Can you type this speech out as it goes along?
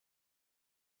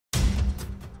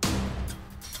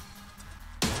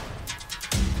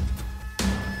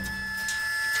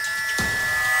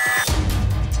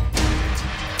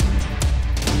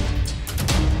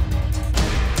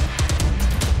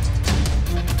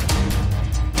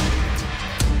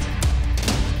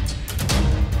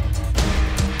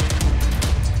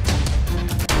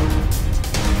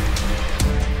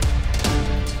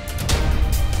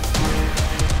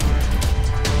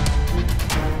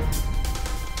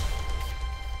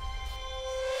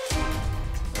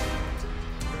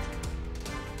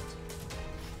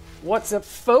What's up,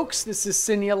 folks? This is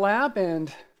Sinulab,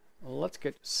 and let's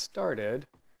get started.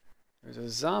 There's a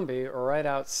zombie right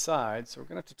outside, so we're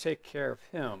going to have to take care of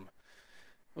him.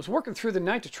 I was working through the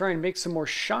night to try and make some more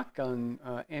shotgun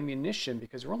ammunition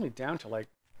because we're only down to like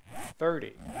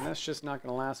 30, and that's just not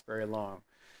going to last very long.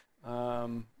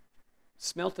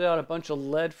 Smelted out a bunch of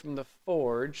lead from the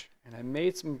forge, and I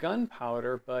made some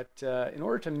gunpowder, but in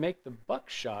order to make the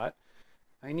buckshot,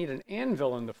 I need an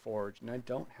anvil in the forge, and I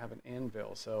don't have an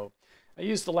anvil, so I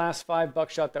used the last 5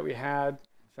 buckshot that we had.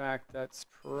 In fact, that's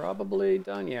probably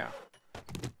done. Yeah,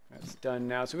 that's done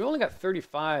now. So we only got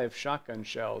 35 shotgun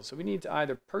shells, so we need to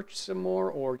either purchase some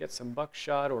more or get some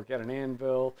buckshot or get an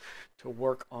anvil to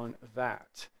work on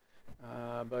that.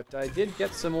 But I did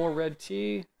get some more red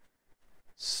tea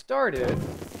started.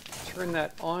 Turn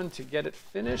that on to get it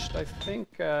finished. I think,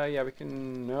 yeah, we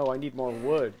can... No, I need more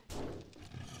wood.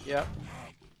 Yep.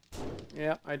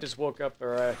 Yeah, I just woke up,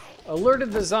 or I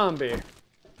alerted the zombie.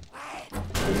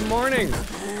 Good morning.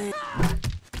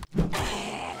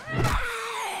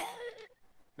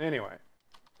 Anyway,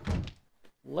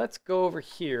 let's go over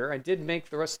here. I did make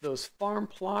the rest of those farm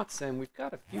plots, and we've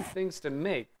got a few things to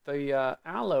make. The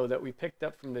aloe that we picked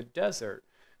up from the desert,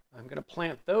 I'm going to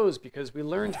plant those because we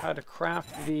learned how to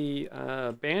craft the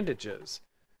bandages.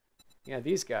 Yeah,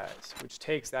 these guys, which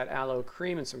takes that aloe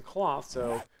cream and some cloth,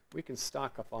 so we can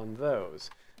stock up on those.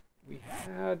 We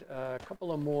had a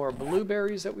couple of more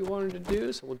blueberries that we wanted to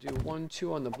do, so we'll do 1,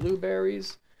 2 on the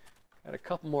blueberries. Had a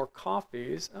couple more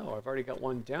coffees. Oh, I've already got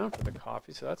one down for the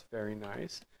coffee, so that's very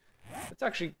nice. It's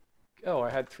actually, oh, I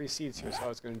had 3 seeds here, so I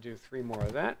was going to do 3 more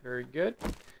of that. Very good.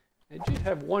 I did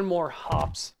have 1 more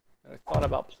hops that I thought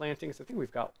about planting, so I think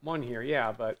we've got 1 here,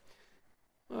 yeah, but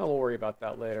well, we'll worry about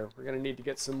that later. We're going to need to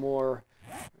get some more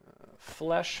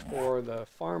flesh for the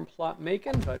farm plot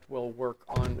making, but we'll work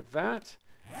on that.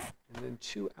 And then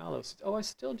 2 aloe seeds. Oh, I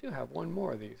still do have 1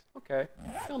 more of these. Okay.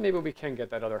 Well, maybe we can get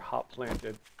that other hop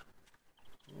planted.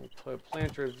 We'll put a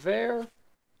planter there. And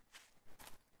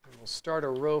we'll start a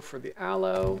row for the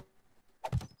aloe.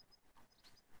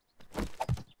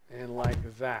 And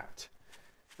like that.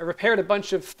 I repaired a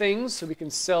bunch of things so we can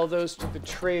sell those to the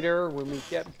trader when we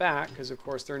get back, because of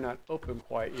course they're not open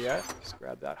quite yet. Just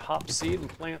grab that hop seed and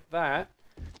plant that.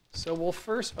 So we'll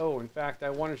first, oh, in fact,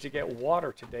 I wanted to get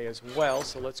water today as well,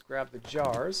 so let's grab the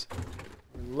jars.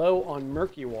 We're low on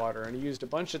murky water, and I used a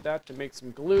bunch of that to make some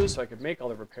glue so I could make all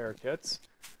the repair kits.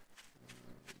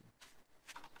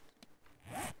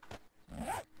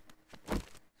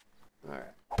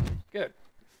 Alright, good.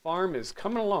 Farm is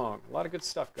coming along. A lot of good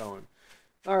stuff going.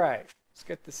 Alright, let's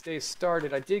get this day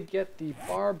started. I did get the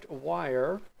barbed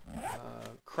wire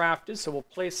crafted, so we'll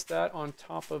place that on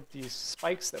top of these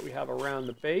spikes that we have around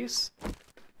the base,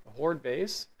 the horde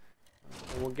base.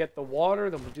 And we'll get the water,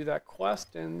 then we'll do that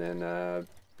quest, and then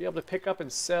be able to pick up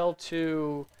and sell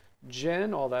to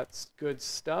Jen, all that good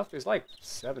stuff. There's like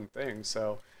 7 things,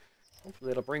 so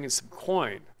hopefully it'll bring in some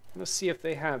coin. I'm going to see if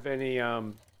they have any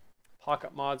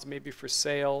pocket mods maybe for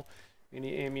sale.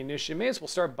 Any ammunition. May as well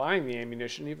start buying the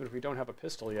ammunition even if we don't have a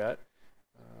pistol yet.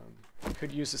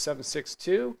 Could use the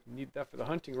 7.62. Need that for the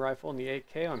hunting rifle and the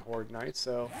AK on Horde night,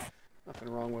 so nothing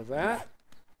wrong with that.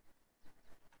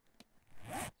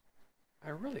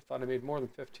 I really thought I made more than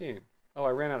 15. Oh,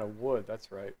 I ran out of wood, that's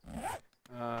right.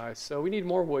 So we need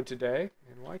more wood today.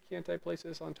 And why can't I place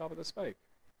this on top of the spike?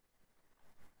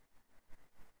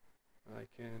 I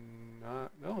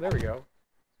cannot... No, there we go.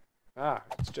 Ah,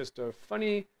 it's just a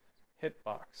funny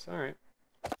hitbox. All right.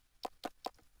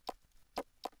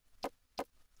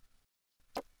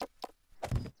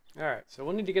 All right, so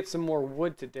we'll need to get some more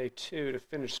wood today too to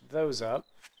finish those up.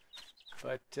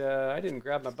 But I didn't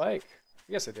grab my bike.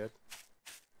 Yes, I did.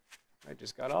 I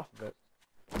just got off of it.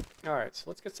 All right, so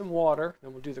let's get some water.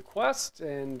 Then we'll do the quest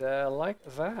and like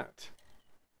that.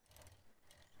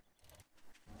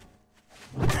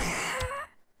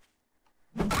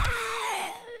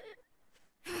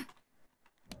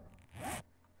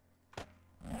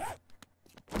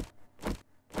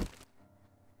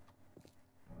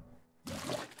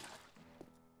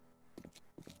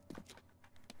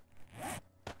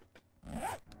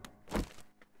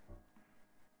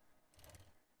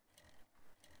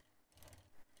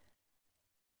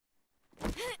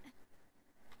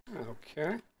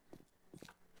 Okay.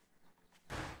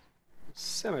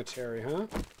 Cemetery, huh?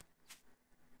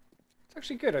 It's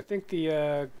actually good. I think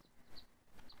the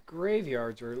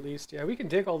graveyards, or at least, yeah, we can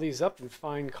dig all these up and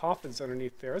find coffins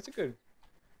underneath there. That's a good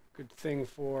thing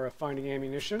for finding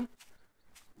ammunition.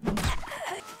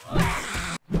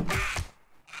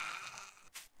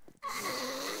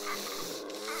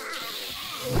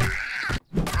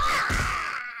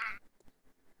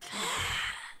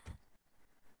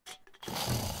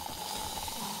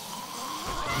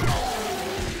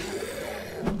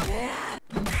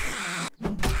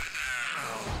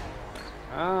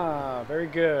 very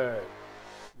good.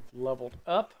 We've leveled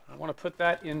up. I want to put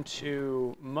that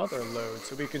into mother load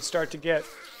so we can start to get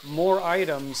more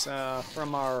items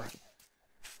from our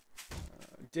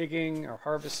digging, our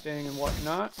harvesting, and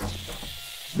whatnot.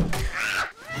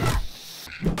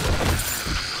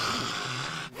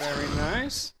 Very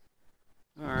nice.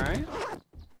 Alright.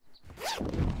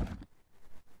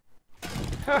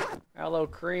 Ha! Aloe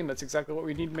cream. That's exactly what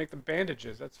we need to make the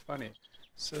bandages. That's funny.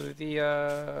 So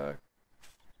the,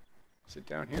 is it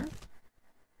down here?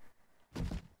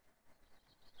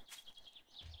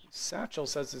 Satchel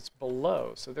says it's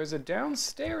below. So there's a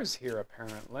downstairs here,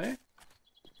 apparently.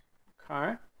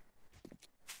 Okay.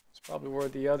 It's probably where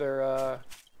the other,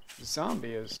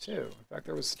 zombie is, too. In fact,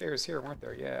 there was stairs here, weren't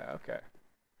there? Yeah, okay.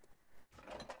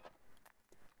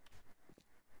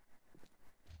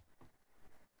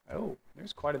 Oh,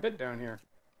 there's quite a bit down here.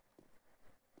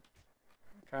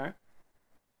 Okay.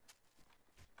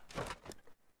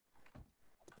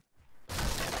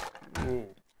 Ooh.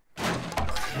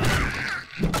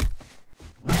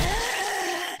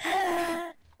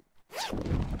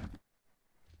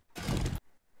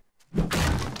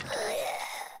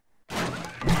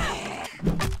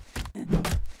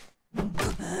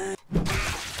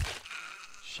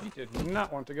 She did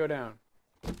not want to go down.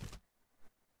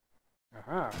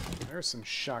 Aha, there's some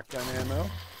shotgun ammo.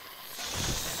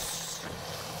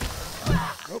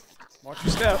 Oh, watch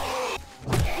your step.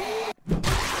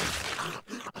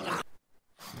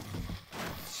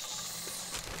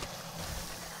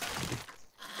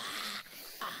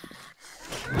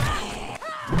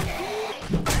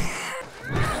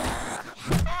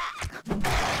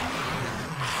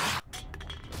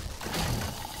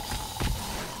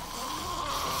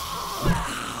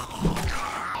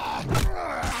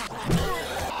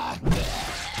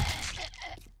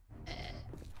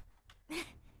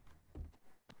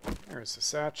 There's the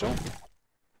satchel.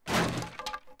 There's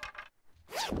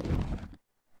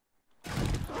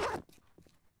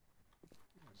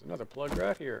another plug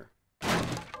right here.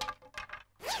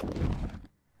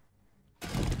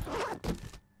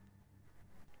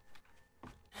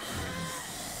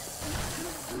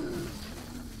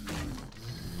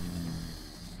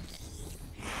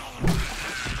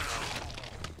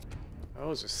 Oh,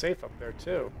 there's a safe up there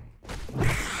too.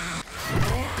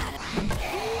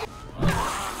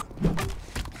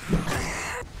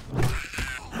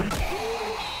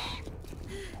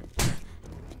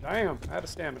 Damn, out of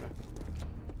stamina.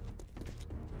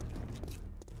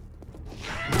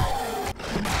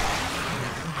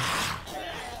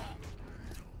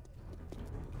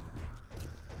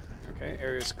 Okay,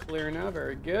 area's clear now,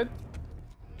 very good.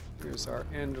 Here's our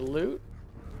end loot.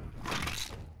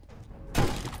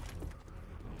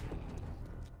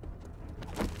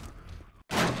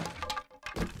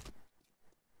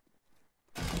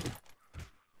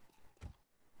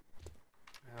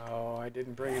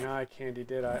 Didn't bring an eye candy,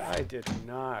 did I? I did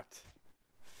not.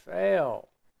 Fail.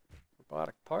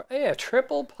 Robotic part. Hey, a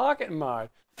triple pocket mod.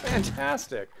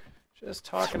 Fantastic. Just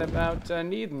talking about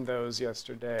needing those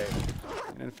yesterday.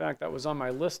 And in fact, that was on my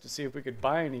list to see if we could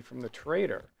buy any from the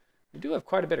trader. We do have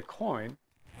quite a bit of coin.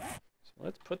 So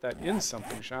let's put that in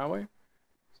something, shall we? Is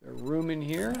there room in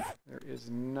here? There is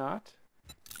not.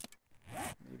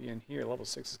 Maybe in here. Level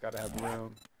 6 has got to have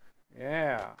room.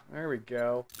 Yeah, there we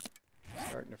go.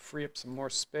 Starting to free up some more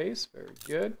space. Very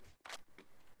good.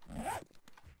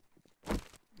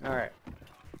 Alright.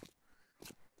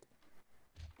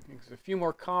 There's a few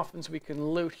more coffins we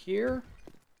can loot here.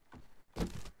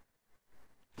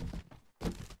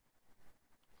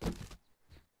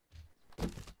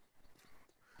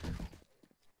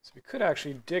 So we could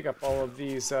actually dig up all of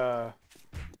these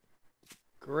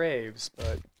graves,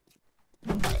 but...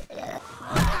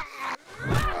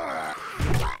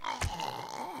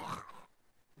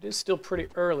 It is still pretty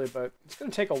early, but it's going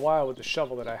to take a while with the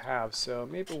shovel that I have, so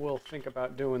maybe we'll think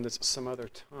about doing this some other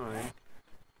time.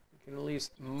 We can at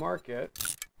least mark it.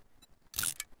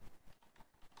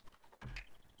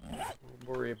 We'll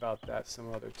worry about that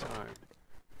some other time.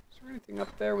 Is there anything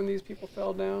up there when these people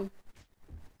fell down?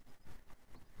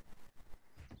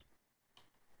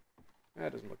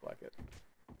 That doesn't look like it.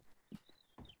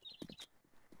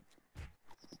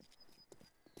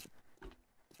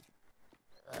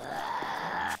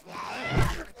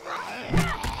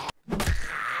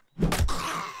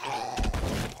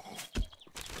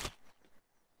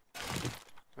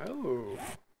 Oh,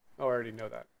 I already know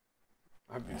that.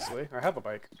 Obviously, I have a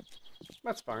bike.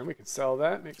 That's fine. We can sell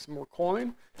that, make some more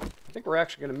coin. I think we're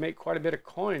actually going to make quite a bit of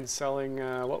coin selling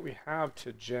what we have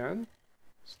to Jen.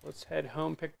 So let's head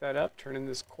home, pick that up, turn in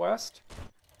this quest.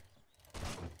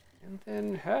 And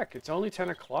then, heck, it's only 10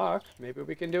 o'clock. Maybe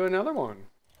we can do another one.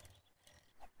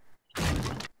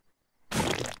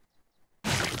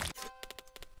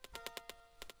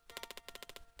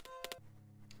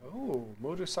 Oh,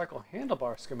 motorcycle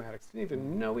handlebar schematics. Didn't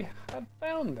even know we had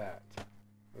found that.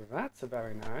 That's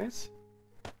very nice.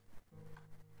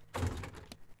 Okay,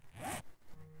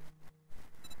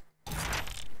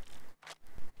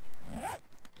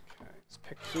 let's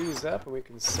pick these up and we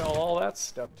can sell all that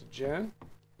stuff to Jen.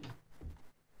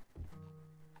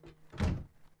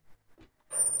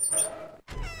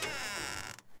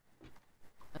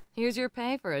 Here's your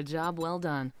pay for a job well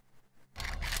done.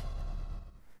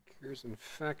 Cures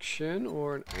infection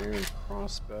or an iron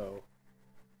crossbow.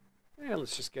 Yeah,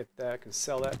 let's just get that and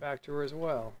sell that back to her as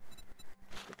well.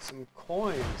 Get some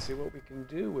coin, see what we can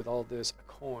do with all this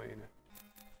coin.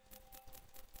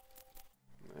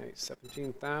 Nice,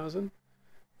 17,000.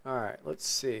 Alright, let's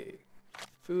see.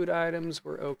 Food items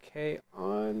we're okay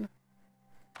on.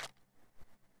 Let's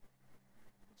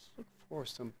look for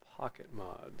some pocket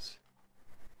mods.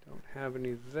 Don't have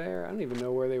any there. I don't even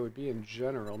know where they would be in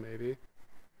general, maybe.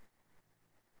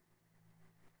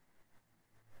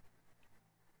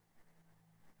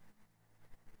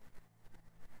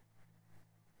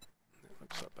 That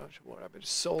looks a bunch of what I've been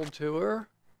sold to her.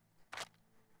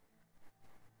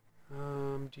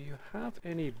 Do you have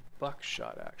any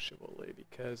buckshot, actually?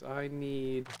 Because I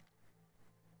need...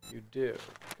 You do.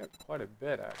 I've got quite a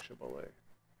bit, actually.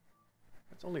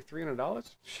 That's only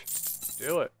 $300?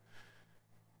 Do it.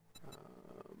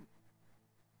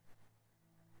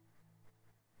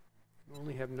 We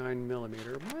only have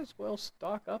 9mm. Might as well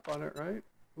stock up on it, right?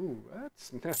 Ooh,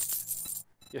 that's nice.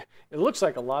 Yeah, it looks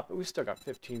like a lot, but we still got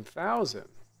 15,000.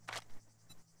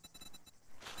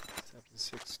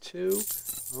 762.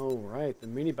 Oh, right, the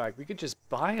mini bike. We could just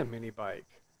buy a mini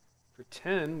bike. For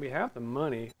 10, we have the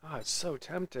money. Ah, it's so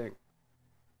tempting.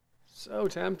 So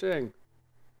tempting.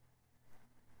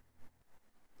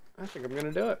 I think I'm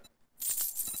gonna do it.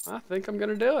 I think I'm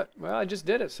gonna do it. Well, I just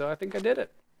did it, so I think I did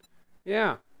it.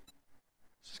 Yeah.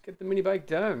 Let's just get the mini bike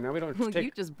done. Now we don't have to take...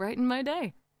 You just brightened my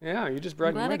day. Yeah, you just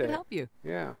brightened my day. I'm glad I could help you.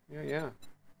 Yeah.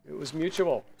 It was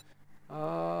mutual.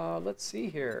 Let's see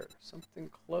here. Something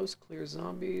close, clear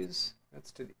zombies.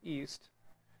 That's to the east.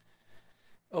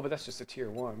 Oh, but that's just a tier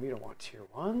 1. We don't want tier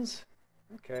 1s.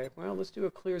 Okay, well, let's do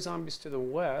a clear zombies to the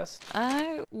west.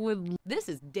 I would... This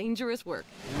is dangerous work.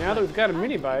 Now that we've got a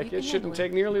mini bike, it shouldn't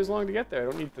take nearly as long to get there. I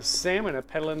don't need the salmon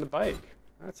pedaling the bike.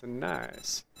 That's a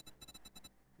nice.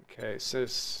 Okay, so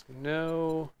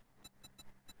no...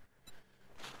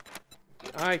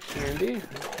 eye candy.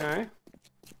 Okay.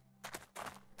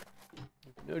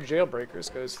 No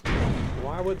jailbreakers, because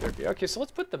why would there be? Okay, so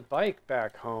let's put the bike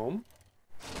back home.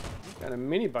 We've got a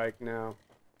mini bike now.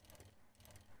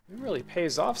 It really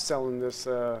pays off selling this,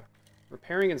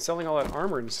 repairing and selling all that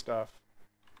armor and stuff.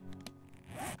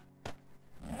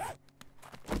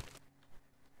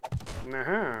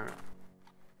 Aha.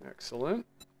 Excellent.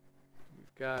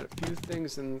 We've got a few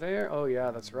things in there. Oh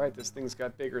yeah, that's right. This thing's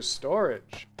got bigger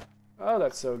storage. Oh,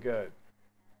 that's so good.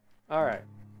 All right.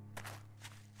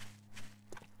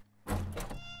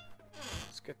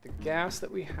 Let's get the gas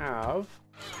that we have.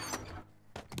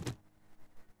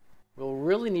 We'll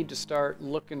really need to start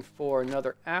looking for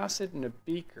another acid and a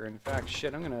beaker. In fact,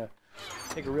 shit, I'm going to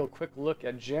take a real quick look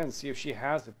at Jen, see if she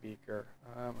has a beaker.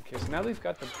 Okay, so now that we've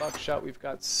got the buckshot, we've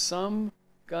got some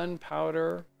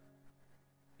gunpowder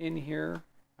in here.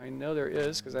 I know there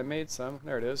is, because I made some.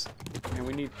 There it is. And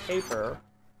we need paper.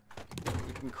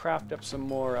 We can craft up some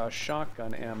more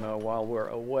shotgun ammo while we're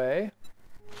away.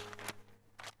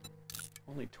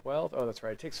 Only 12? Oh, that's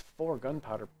right. It takes 4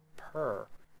 gunpowder per.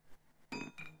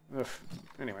 Ugh.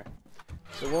 Anyway,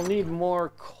 so we'll need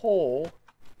more coal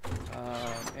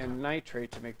and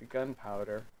nitrate to make the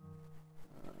gunpowder.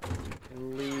 We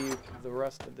can leave the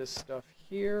rest of this stuff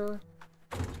here.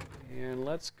 And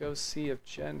let's go see if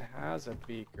Jen has a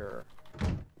beaker.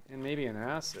 And maybe an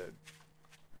acid.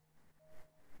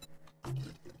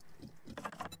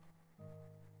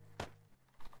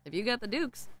 If you got the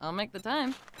dukes, I'll make the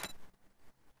time.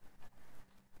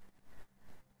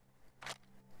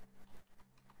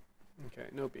 Okay,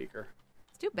 no beaker.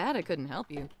 It's too bad I couldn't help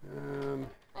you.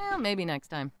 Well, maybe next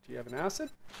time. Do you have an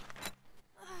acid?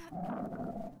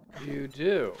 You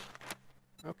do.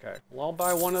 Okay, well, I'll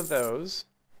buy one of those.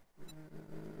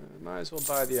 Might as well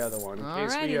buy the other one in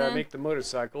case we make the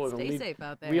motorcycle. And Stay we'll need safe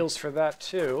out there. wheels for that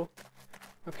too.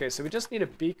 Okay, so we just need a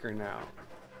beaker now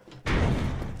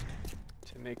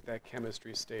to make that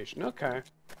chemistry station. Okay.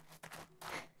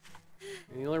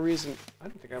 And the only reason... I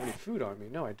don't think I have any food on me.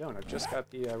 No, I don't. I've just got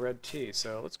the red tea.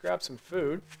 So let's grab some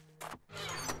food.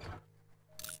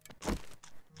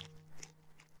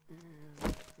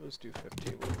 And those do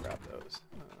 15. We'll grab those.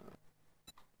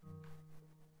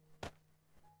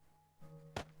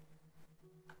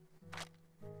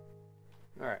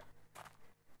 Alright.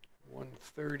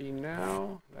 130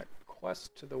 now. That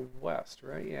quest to the west,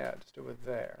 right? Yeah, just over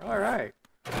there. Alright.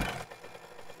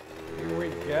 Here we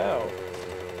go.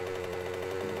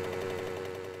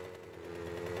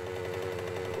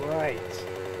 Right.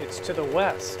 It's to the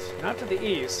west, not to the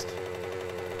east.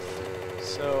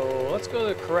 So let's go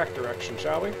the correct direction,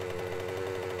 shall we?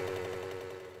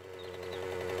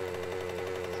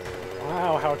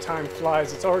 Wow, how time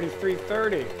flies. It's already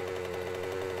 3:30.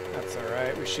 That's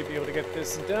alright. We should be able to get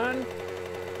this done.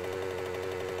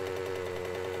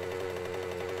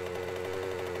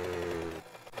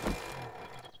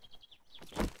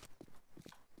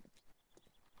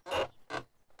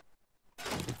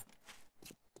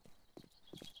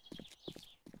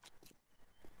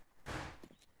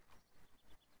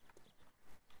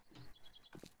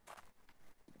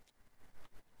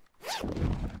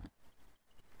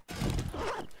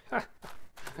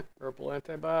 Purple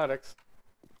antibiotics.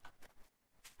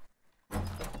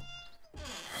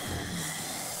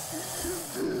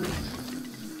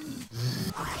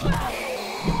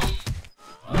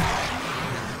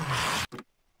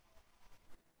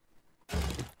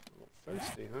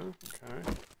 Thirsty, huh? Okay.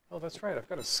 Oh, that's right. I've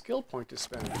got a skill point to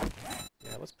spend.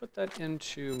 Yeah, let's put that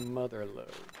into Mother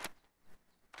Load.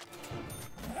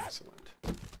 Excellent.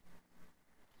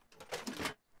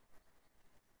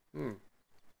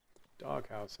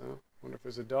 Doghouse, huh? Wonder if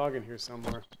there's a dog in here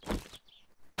somewhere.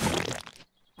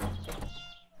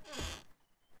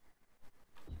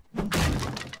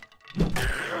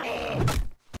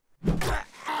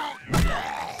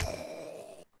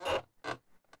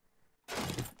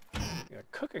 Yeah,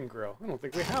 cooking grill. I don't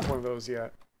think we have one of those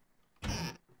yet.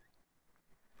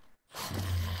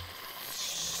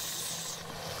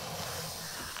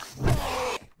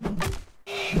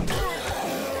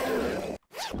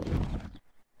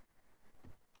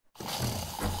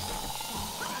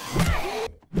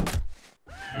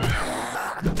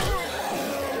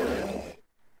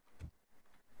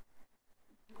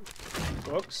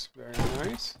 Books, very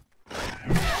nice.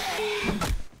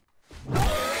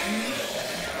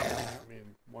 I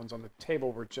mean, ones on the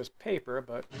table were just paper,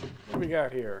 but what do we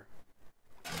got here?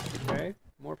 Okay,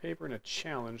 more paper and a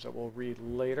challenge that we'll read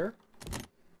later.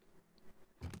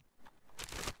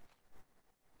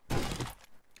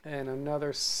 And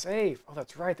another safe. Oh,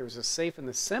 that's right, there was a safe in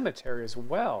the cemetery as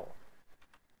well.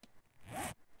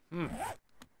 There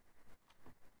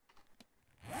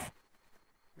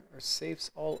are safes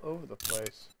all over the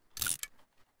place.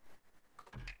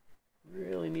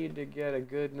 Really need to get a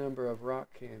good number of rock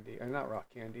candy. Not rock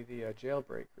candy, the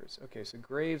jailbreakers. Okay, so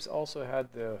Graves also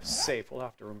had the safe. We'll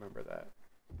have to remember that.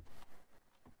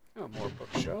 Oh, more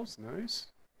bookshelves. Nice.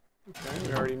 Okay,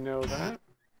 we already know that.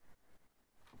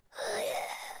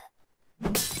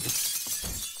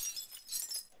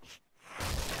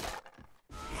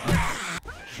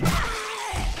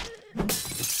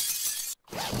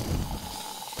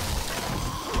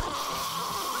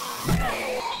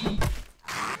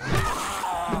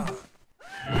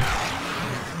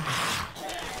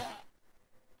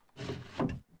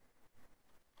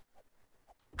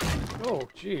 Oh,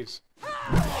 jeez.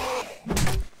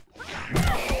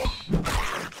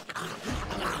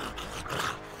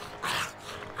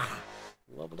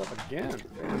 Leveled up again.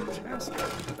 Fantastic.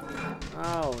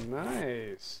 Oh,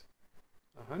 nice.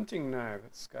 A hunting knife.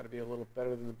 That's got to be a little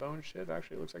better than the bone shiv.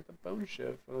 Actually, it looks like the bone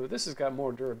shiv. Well, this has got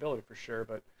more durability for sure,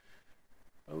 but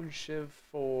bone shiv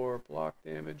for block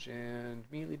damage and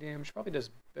melee damage probably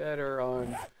does better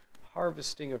on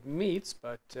harvesting of meats,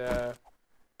 but yeah,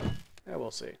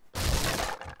 we'll see.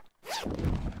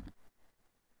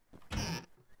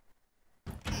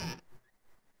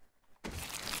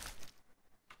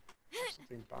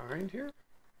 Something behind here?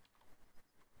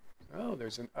 Oh,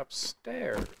 there's an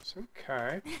upstairs.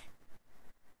 Okay.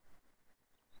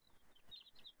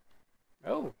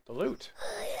 Oh, the loot.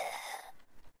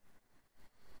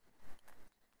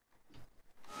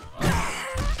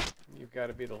 You've got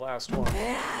to be the last one.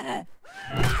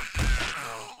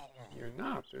 You're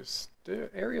not. There's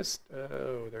areas.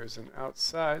 Oh, there's an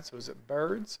outside. So is it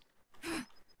birds?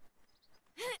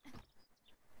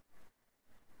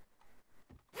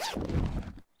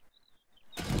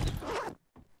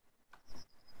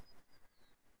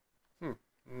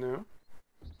 No.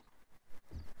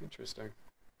 Interesting.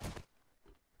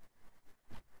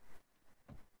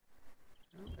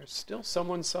 Well, there's still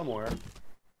someone somewhere.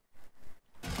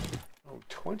 Oh,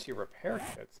 20 repair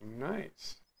kits.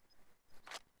 Nice.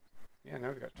 Yeah, now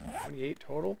we've got 28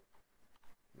 total.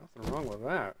 Nothing wrong with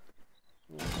that.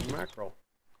 Ooh, mackerel.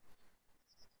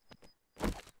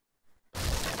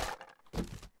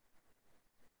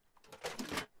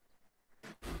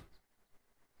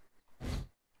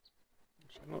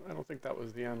 think that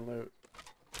was the end loot.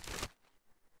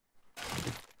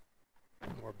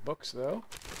 More books, though.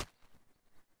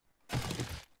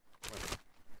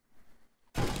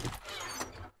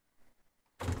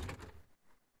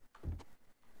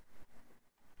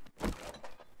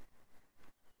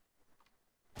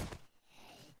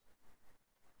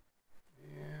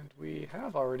 And we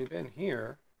have already been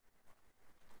here.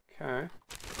 Okay.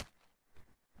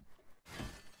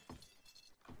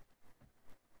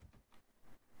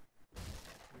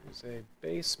 There's a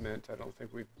basement I don't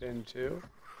think we've been to.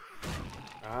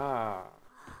 Ah.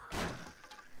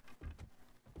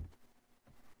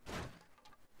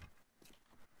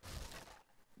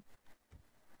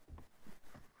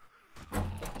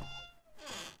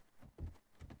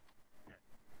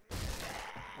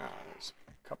 There's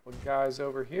a couple of guys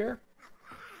over here.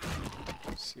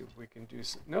 Let's see if we can do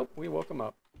some... Nope, we woke them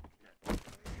up.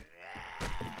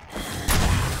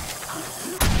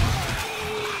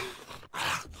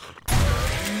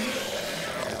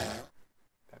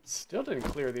 That still didn't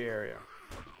clear the area.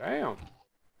 Damn.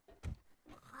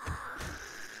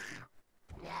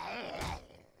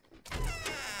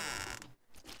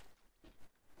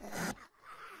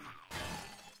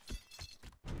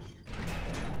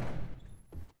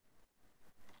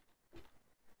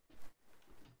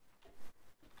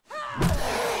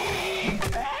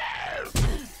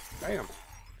 Damn.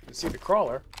 You see the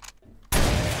crawler.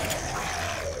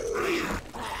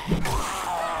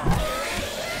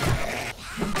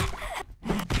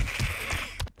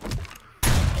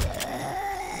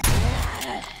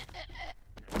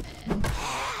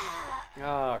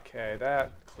 Okay,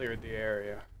 that cleared the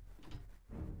area.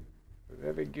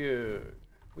 Very good.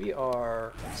 We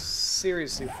are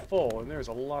seriously full, and there's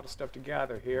a lot of stuff to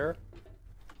gather here.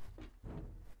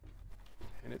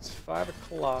 And it's 5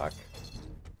 o'clock.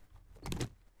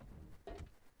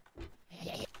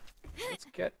 Let's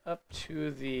get up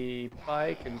to the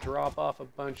bike and drop off a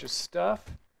bunch of stuff.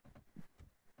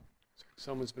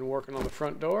 Someone's been working on the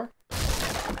front door.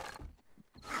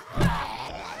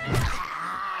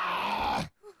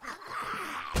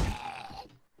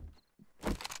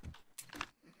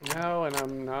 No, and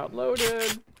I'm not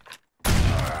loaded.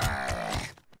 Alright.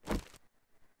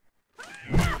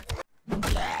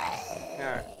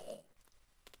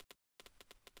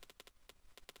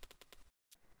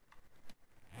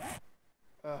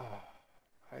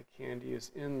 Eye candy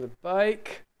is in the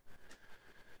bike.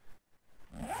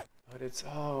 But it's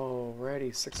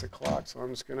already 6 o'clock, so I'm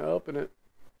just going to open it.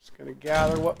 Just going to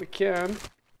gather what we can.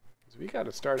 Because we got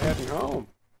to start heading home.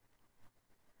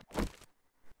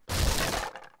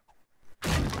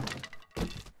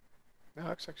 No,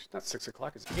 actually, it's not 6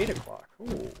 o'clock, it's 8 o'clock.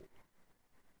 Ooh.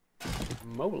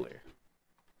 Moly.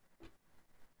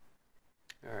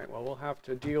 Alright, well, we'll have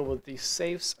to deal with the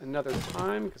safes another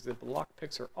time, because the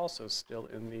lockpicks are also still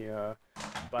in the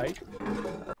bike.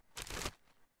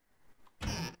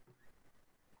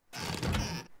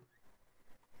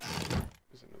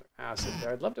 There's another acid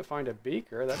there. I'd love to find a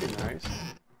beaker, that'd be nice.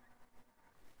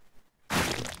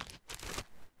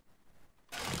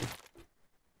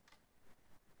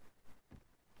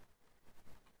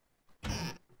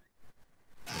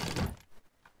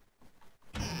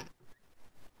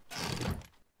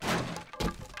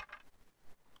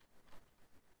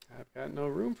 Got no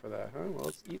room for that, huh? Well,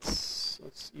 let's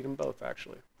eat them both,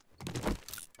 actually.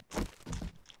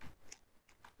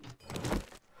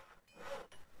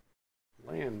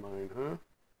 Landmine, huh?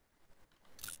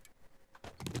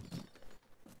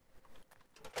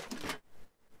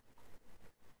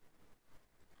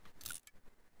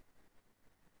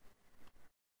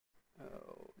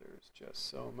 Oh, there's just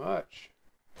so much.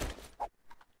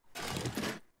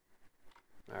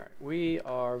 All right, we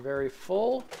are very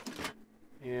full.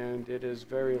 And it is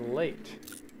very late.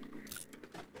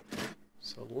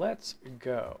 So let's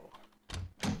go.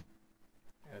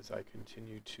 As I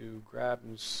continue to grab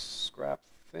and scrap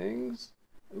things.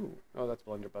 Ooh, oh, that's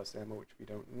blunderbuss ammo, which we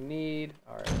don't need.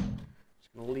 Alright,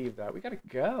 just gonna leave that. We gotta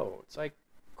go. It's like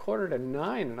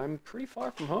 8:45, and I'm pretty far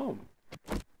from home.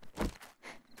 I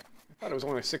thought it was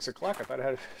only 6 o'clock. I thought I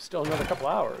had still another couple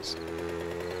hours.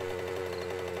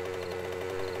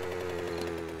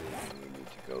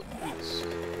 Go east.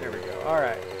 There we go. All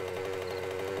right.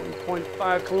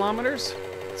 1.5 kilometers.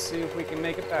 Let's see if we can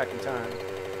make it back in time.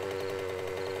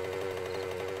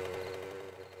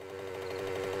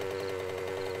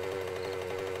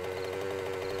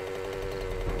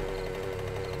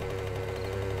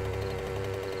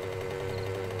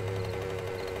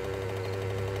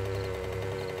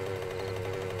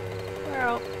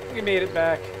 Well, we made it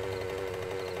back.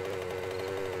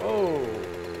 Oh.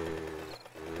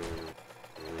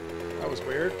 That was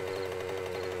weird.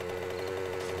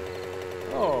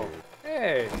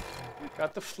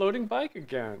 got the floating bike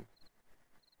again.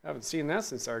 I haven't seen that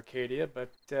since Arcadia, but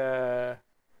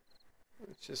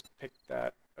let's just pick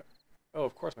that. Oh,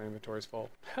 of course my inventory's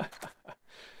full.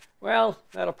 Well,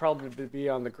 that'll probably be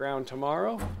on the ground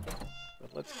tomorrow.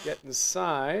 But let's get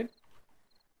inside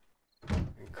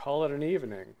and call it an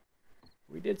evening.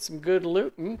 We did some good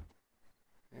looting,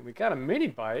 and we got a mini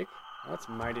bike. That's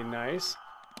mighty nice.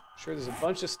 I'm sure there's a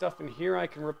bunch of stuff in here I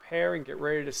can repair and get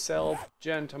ready to sell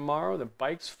Jen tomorrow. The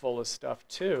bike's full of stuff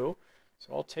too,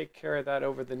 so I'll take care of that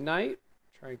over the night.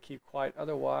 Try and keep quiet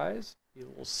otherwise. Be a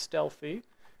little stealthy.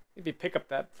 Maybe pick up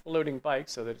that floating bike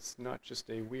so that it's not just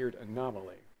a weird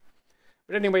anomaly.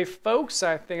 But anyway, folks,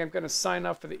 I think I'm going to sign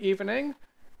off for the evening.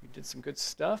 We did some good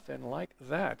stuff, and like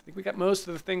that, I think we got most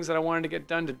of the things that I wanted to get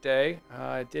done today.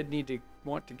 I did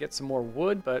want to get some more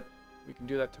wood, but we can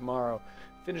do that tomorrow.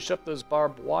 Finish up those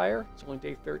barbed wire. It's only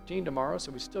day 13 tomorrow,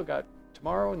 so we still got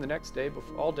tomorrow and the next day,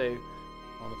 all day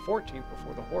on the 14th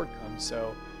before the horde comes.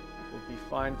 So we'll be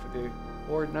fine for the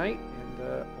horde night,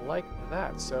 and like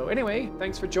that. So anyway,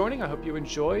 thanks for joining. I hope you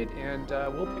enjoyed, and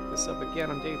we'll pick this up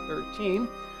again on day 13.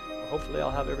 Hopefully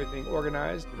I'll have everything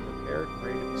organized and prepared and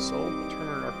ready to be sold. We'll turn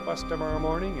in our quest tomorrow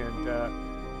morning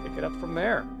and pick it up from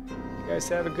there. You guys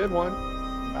have a good one.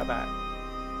 Bye-bye.